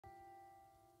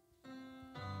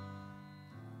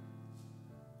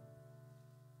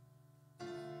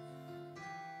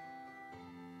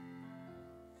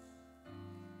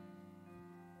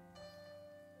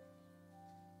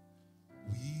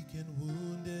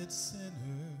wretched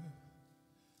sinner,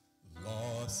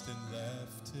 lost and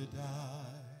left to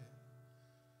die.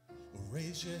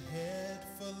 Raise your head,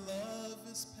 for love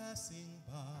is passing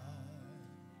by.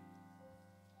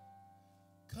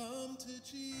 Come to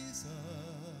Jesus,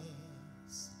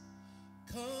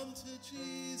 come to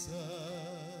Jesus,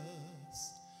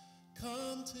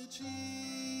 come to Jesus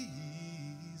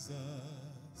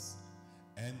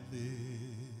and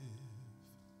live.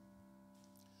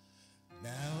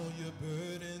 Now your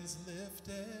burden's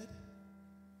lifted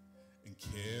and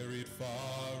carried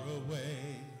far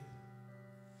away.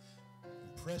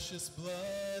 Precious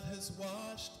blood has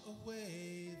washed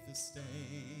away the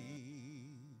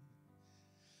stain.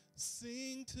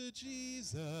 Sing to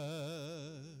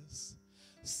Jesus,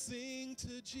 sing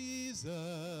to Jesus,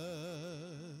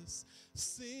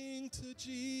 sing to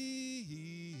Jesus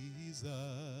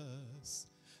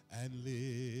and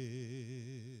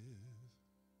live.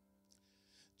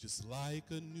 Just like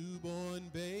a newborn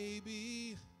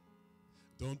baby,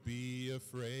 don't be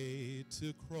afraid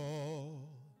to crawl.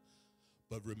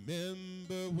 But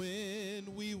remember,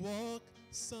 when we walk,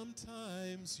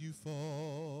 sometimes you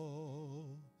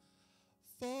fall.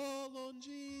 Fall on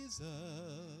Jesus,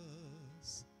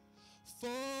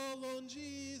 fall on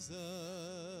Jesus,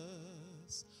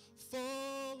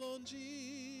 fall on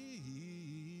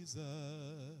Jesus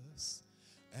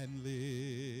and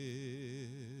live.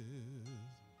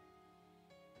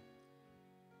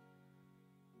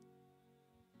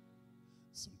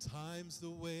 Sometimes the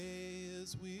way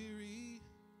is weary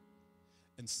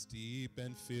and steep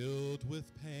and filled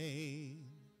with pain.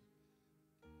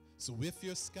 So if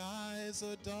your skies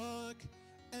are dark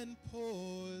and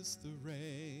pours the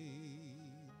rain,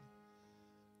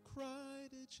 cry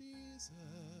to Jesus,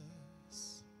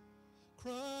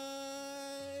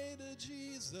 cry to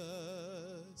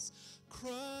Jesus,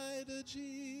 cry to Jesus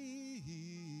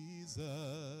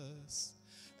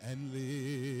and live.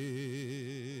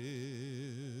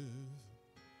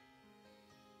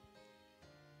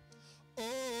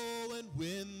 Oh, and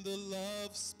when the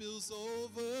love spills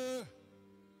over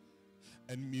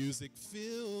and music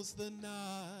fills the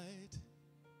night,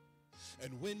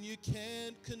 and when you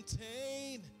can't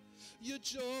contain your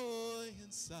joy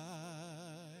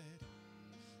inside,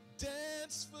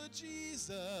 dance for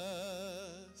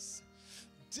Jesus,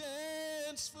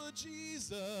 dance for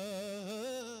Jesus,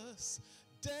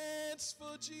 dance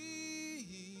for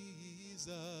Jesus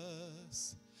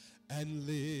and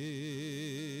live.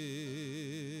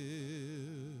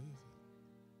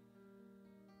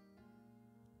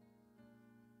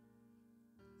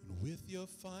 And with your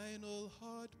final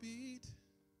heartbeat,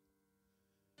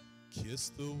 kiss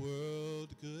the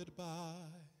world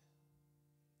goodbye.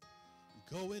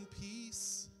 Go in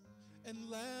peace and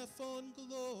laugh on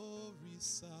glory's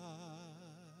side.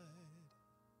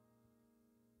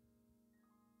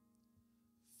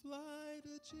 Fly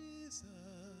to Jesus,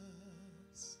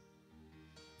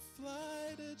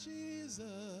 fly to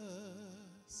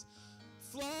Jesus,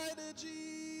 fly to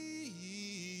Jesus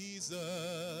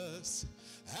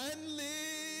and live.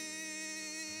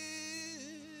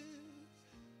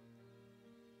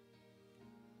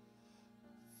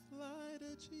 Fly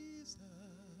to Jesus,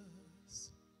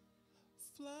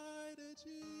 fly to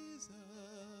Jesus,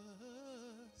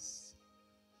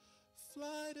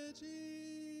 fly to Jesus.